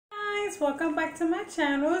welcome back to my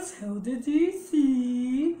channel. It's Hilda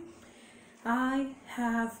DC. I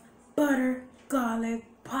have butter garlic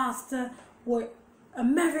pasta with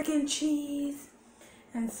American cheese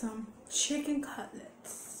and some chicken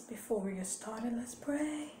cutlets. Before we get started, let's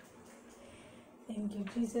pray. Thank you,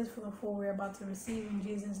 Jesus, for the food we're about to receive. In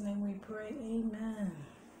Jesus' name we pray. Amen.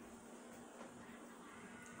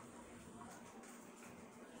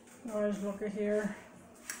 Guys, look at here.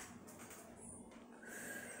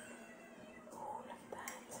 Oh, look at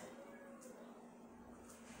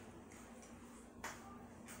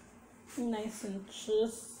that. Nice and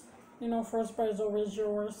cheese. You know, first bite is always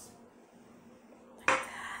yours. Look at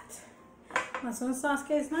that. My son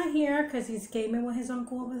Sasuke is not here because he's gaming with his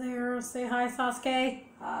uncle over there. Say hi, Sasuke.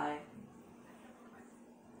 Hi.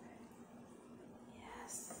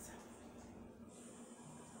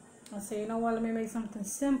 I say, you know what, let me make something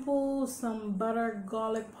simple, some butter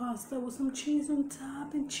garlic pasta with some cheese on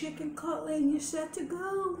top and chicken cutlet, and you're set to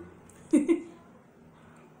go.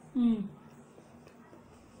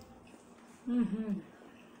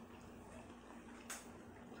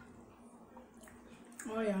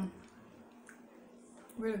 Oh yeah,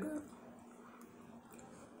 really good.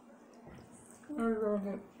 Very, very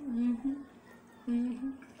good.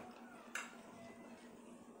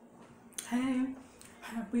 Hey.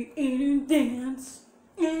 Happy eating dance.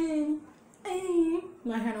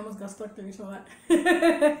 My hand almost got stuck there, you saw that?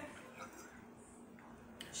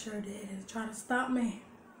 Sure did. It's trying to stop me.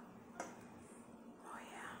 Oh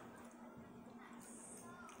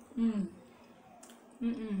yeah.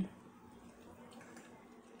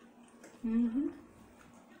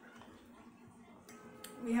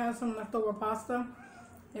 We had some leftover pasta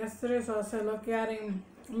yesterday, so I said, look at it and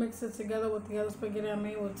mix it together with the other spaghetti I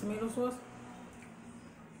made with tomato sauce.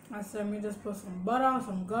 I said, let me just put some butter,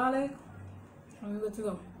 some garlic, and we're good to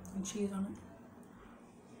go. And cheese on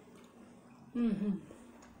it.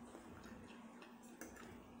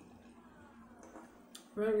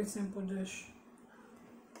 Very simple dish.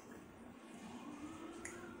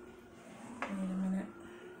 Wait a minute.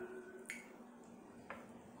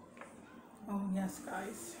 Oh, yes,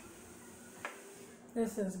 guys.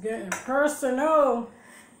 This is getting personal.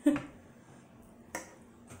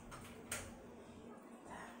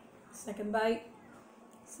 Second bite.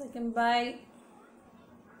 Second bite.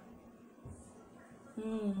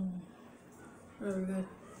 Very good.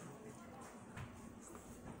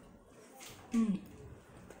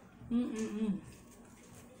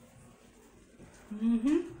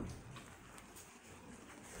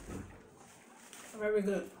 Very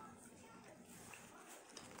good.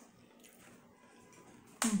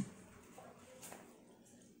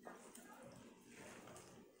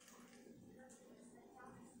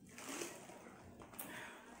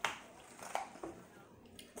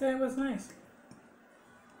 Today was nice.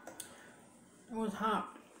 It was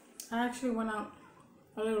hot. I actually went out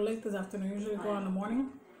a little late this afternoon. I usually go out in the morning,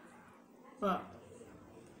 but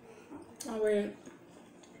I waited.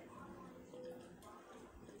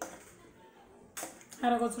 Had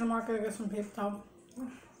to go to the market to get some paper towel.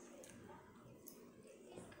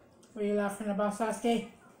 What are you laughing about, Sasuke?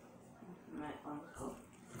 My uncle.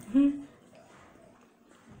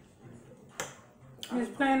 He's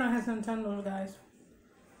playing on his Nintendo, guys.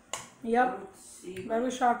 Yep, very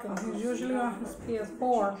shocking. He's usually on his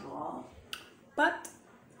PS4, but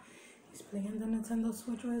he's playing the Nintendo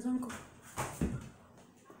Switch with his uncle.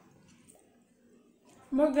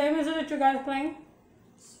 What game is it that you guys playing?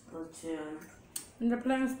 Splatoon. And they're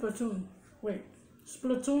playing Splatoon. Wait,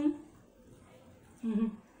 Splatoon?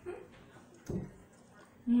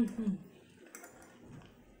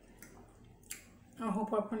 I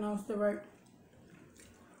hope I pronounced it right.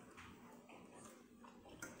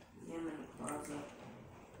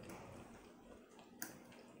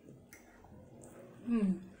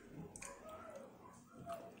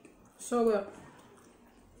 So good.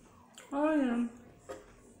 Oh yeah.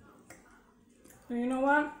 So you know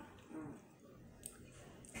what?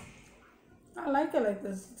 I like it like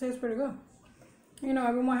this. It tastes pretty good. You know,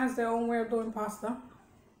 everyone has their own way of doing pasta.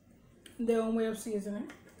 Their own way of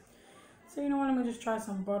seasoning. So you know what? Let me just try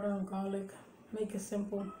some butter and garlic. Make it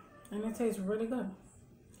simple. And it tastes really good.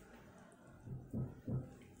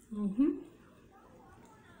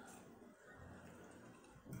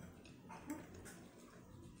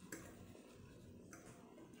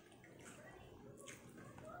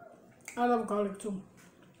 I love garlic too.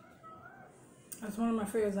 That's one of my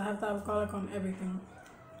favorites. I have to have garlic on everything.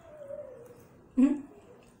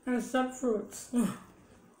 Except fruits.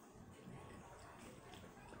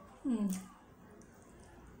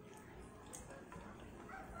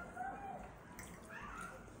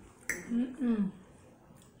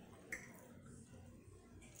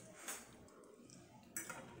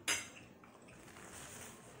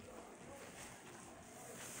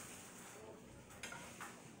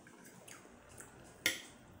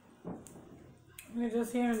 We're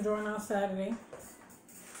just here enjoying our Saturday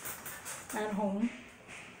at home.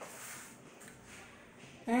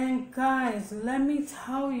 And guys, let me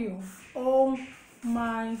tell you, oh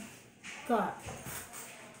my God.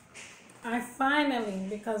 I finally,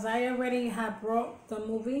 because I already had brought the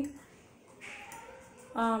movie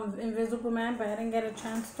Invisible Man, but I didn't get a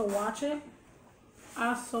chance to watch it.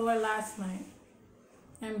 I saw it last night.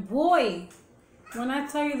 And boy, when I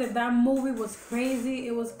tell you that that movie was crazy,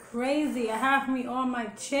 it was crazy. It had me on my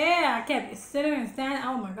chair. I kept sitting and standing.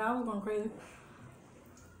 Oh my God, I was going crazy.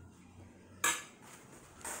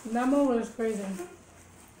 That movie was crazy.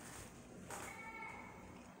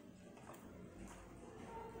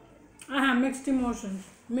 I had mixed emotions.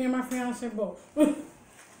 Me and my fiance both.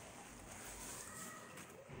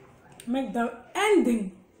 Make the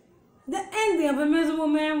ending of Invisible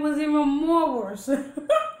Man was even more worse.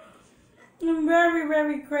 Very,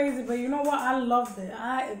 very crazy. But you know what? I loved it.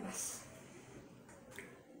 It's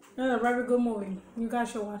a very good movie. You guys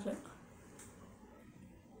should watch it.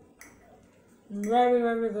 Very,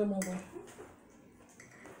 very good movie.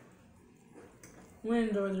 We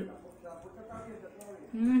enjoyed it.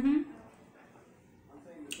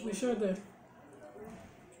 We sure did.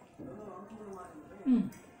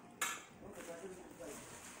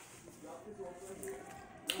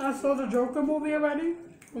 I saw the Joker movie already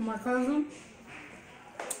with my cousin,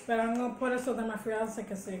 but I'm gonna put it so that my fiance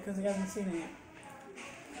can see it because he hasn't seen it yet.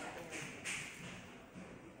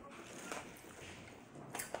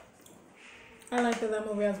 I liked that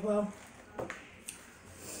movie as well.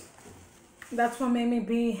 That's what made me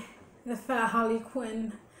be the fat Harley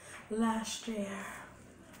Quinn last year.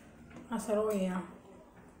 I said, oh yeah.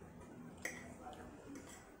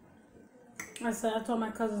 I told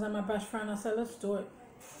my cousins and my best friend, I said, let's do it.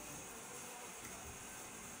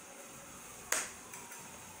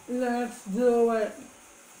 Let's do it.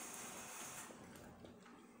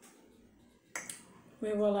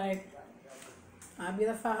 We were like, I'll be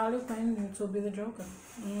the fat Harley Quinn, you two will be the Joker.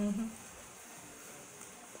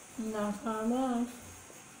 That's how it was.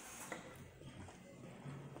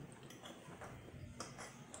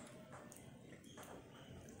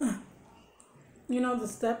 You know the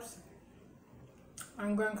steps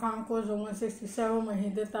on Grand Concourse on 167 when he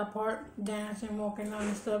did that part, dancing, walking down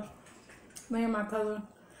the steps. Me and my cousin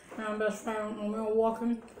and my best friend, when we were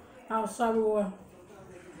walking outside, we were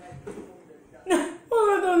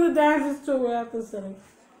doing the dances too after sitting.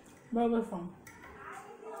 But it was fun.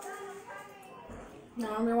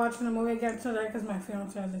 Now I'm watching the movie again today because my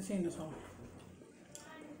fiance hasn't seen this one.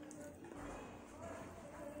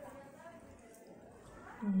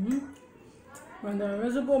 When the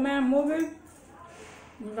Invisible Man movie,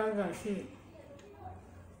 you guys gotta see it.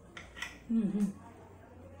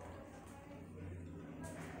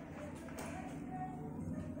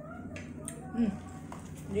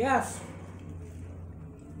 Yes.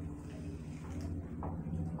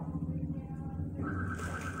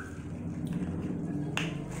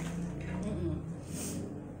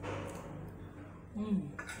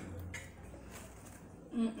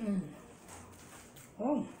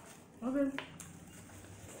 Oh, okay.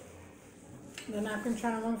 The napkin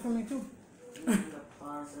trying to run for me too. The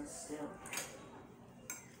plaza still.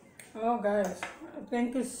 Oh guys,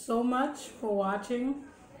 thank you so much for watching.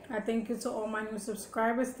 I thank you to all my new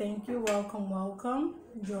subscribers. Thank you. Welcome, welcome.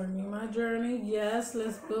 Join me in my journey. Yes,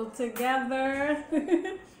 let's build together.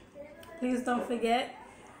 Please don't forget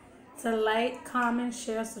to like, comment,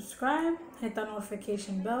 share, subscribe. Hit that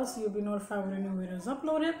notification bell so you'll be notified when a new video is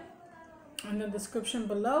uploaded. In the description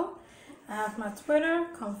below, I have my Twitter.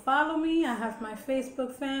 Come follow me. I have my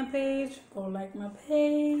Facebook fan page. Go like my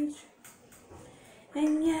page.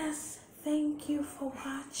 And yes, thank you for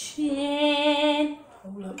watching.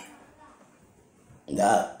 Hold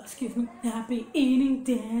up. Excuse me. Happy eating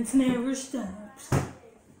dance never stops.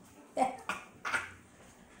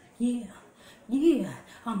 Yeah,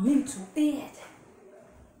 I'm into it.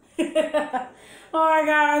 Oh my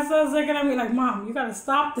God, I'm so sick of me. Like, Mom, you gotta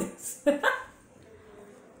stop this.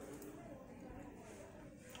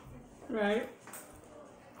 Right?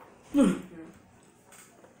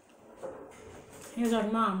 He's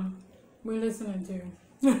like, Mom, we're listening to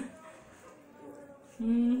you.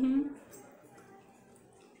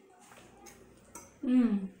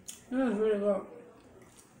 That was really good.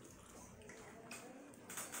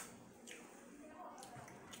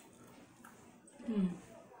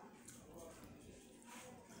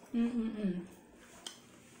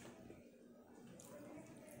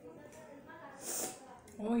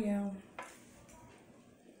 Oh yeah.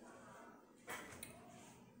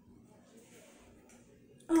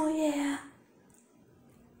 Oh yeah.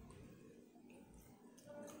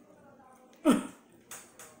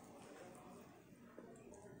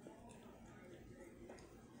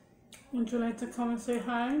 Would you like to come and say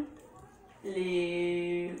hi?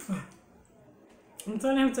 Leave. I'm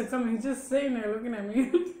telling him to come. He's just sitting there looking at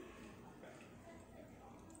me.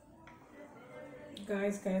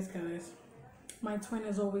 Guys. My twin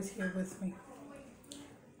is always here with me.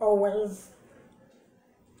 Always.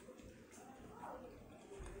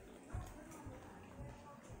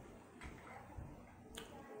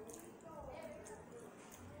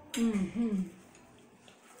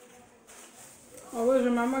 Always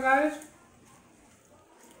remember, guys,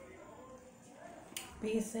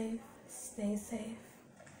 be safe, stay safe,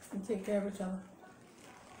 and take care of each other.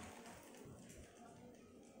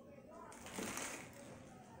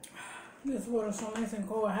 This water's so nice and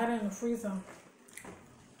cold. I had it in the freezer.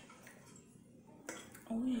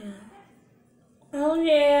 Oh yeah. Oh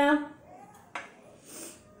yeah.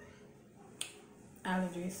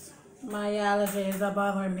 Allergies. My allergies are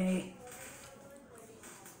bothering me.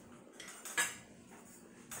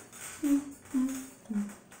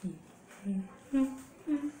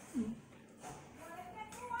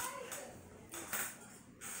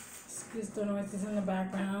 Excuse the noises in the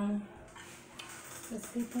background. There's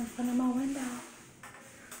people in front of my window.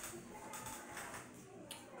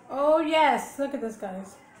 Oh yes, look at this,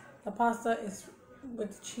 guys. The pasta is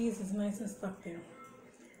with the cheese is nice and stuck there.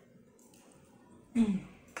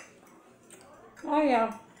 Oh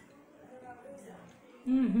yeah.